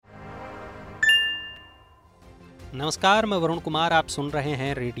नमस्कार, मैं वरुण कुमार। आप सुन रहे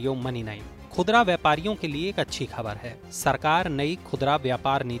हैं रेडियो मनी 9। खुदरा व्यापारियों के लिए एक अच्छी खबर है। सरकार नई खुदरा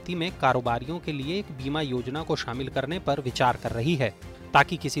व्यापार नीति में कारोबारियों के लिए एक बीमा योजना को शामिल करने पर विचार कर रही है,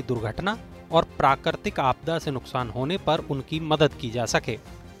 ताकि किसी दुर्घटना और प्राकृतिक आपदा से नुकसान होने पर उनकी मदद की जा सके।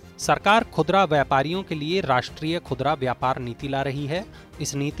 सरकार खुदरा व्यापारियों के लिए राष्ट्रीय खुदरा व्यापार नीति ला रही है।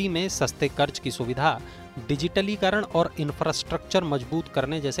 इस नीति में सस्ते कर्ज की सुविधा, डिजिटलीकरण और इंफ्रास्ट्रक्चर मजबूत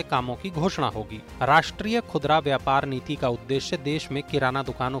करने जैसे कामों की घोषणा होगी। राष्ट्रीय खुदरा व्यापार नीति का उद्देश्य देश में किराना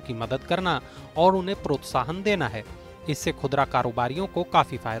दुकानों की मदद करना और उन्हें प्रोत्साहन देना है। इससे खुदरा कारोबारियों को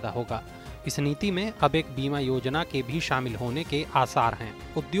काफी फायदा होगा। इस नीति में अब एक बीमा योजना के भी शामिल होने के आसार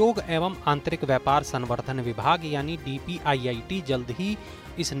हैं। उद्योग एवं आंतरिक व्यापार संवर्धन विभाग यानी DPIIT जल्द ही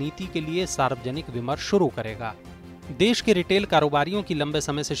इस नीति के लिए सार्वजनिक विमर्श शुरू करेगा। देश के रिटेल कारोबारियों की लंबे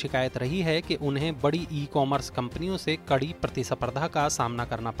समय से शिकायत रही है कि उन्हें बड़ी ई-कॉमर्स कंपनियों से कड़ी प्रतिस्पर्धा का सामना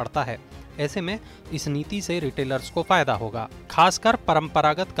करना पड़ता है। ऐसे में इस नीति से रिटेलर्स को फायदा होगा, खासकर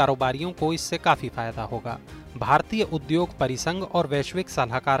परंपरागत कारोबारियों को इससे काफी फायदा होगा। भारतीय उद्योग परिसंघ और वैश्विक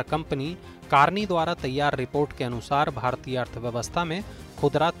सलाहकार कंपनी कार्नी द्वारा तैयार रिपोर्ट के अनुसार भारतीय अर्थव्यवस्था में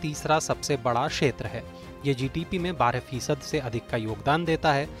खुदरा तीसरा सबसे बड़ा क्षेत्र है। ये GDP में 12% से अधिक का योगदान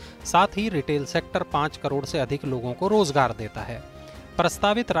देता है। साथ ही रिटेल सेक्टर 5 करोड़ से अधिक लोगों को रोजगार देता है।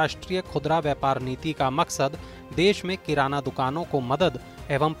 प्रस्तावित राष्ट्रीय खुदरा व्यापार नीति का मकसद देश में किराना दुकानों को मदद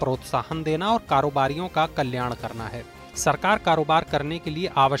एवं प्रोत्साहन देना और कारोबारियों का कल्याण करना है। सरकार कारोबार करने के लिए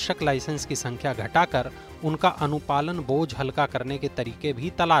आवश्यक लाइसेंस की संख्या घटाकर उनका अनुपालन बोझ हल्का करने के तरीके भी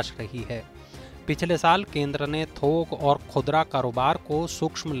तलाश रही है। पिछले साल केंद्र ने थोक और खुदरा कारोबार को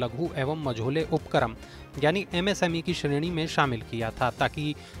सूक्ष्म, लघु एवं मझोले उपक्रम यानी MSME की श्रेणी में शामिल किया था,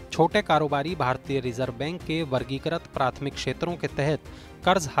 ताकि छोटे कारोबारी भारतीय रिजर्व बैंक के वर्गीकृत प्राथमिक क्षेत्रों के तहत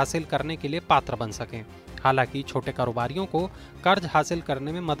कर्ज हासिल करने के लिए पात्र बन सकें। हालांकि छोटे कारोबारियों को कर्ज हासिल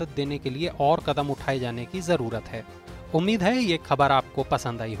करने में मदद देने के लिए और कदम उठाए जाने की जरूरत है। उम्मीद है ये खबर आपको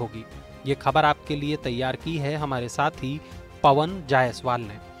पसंद आई होगी। ये खबर आपके लिए तैयार की है हमारे साथी पवन जायसवाल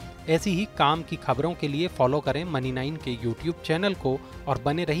ने। ऐसी ही काम की खबरों के लिए फॉलो करें मनी 9 के YouTube चैनल को और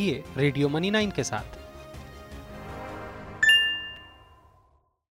बने रहिए रेडियो मनी 9 के साथ।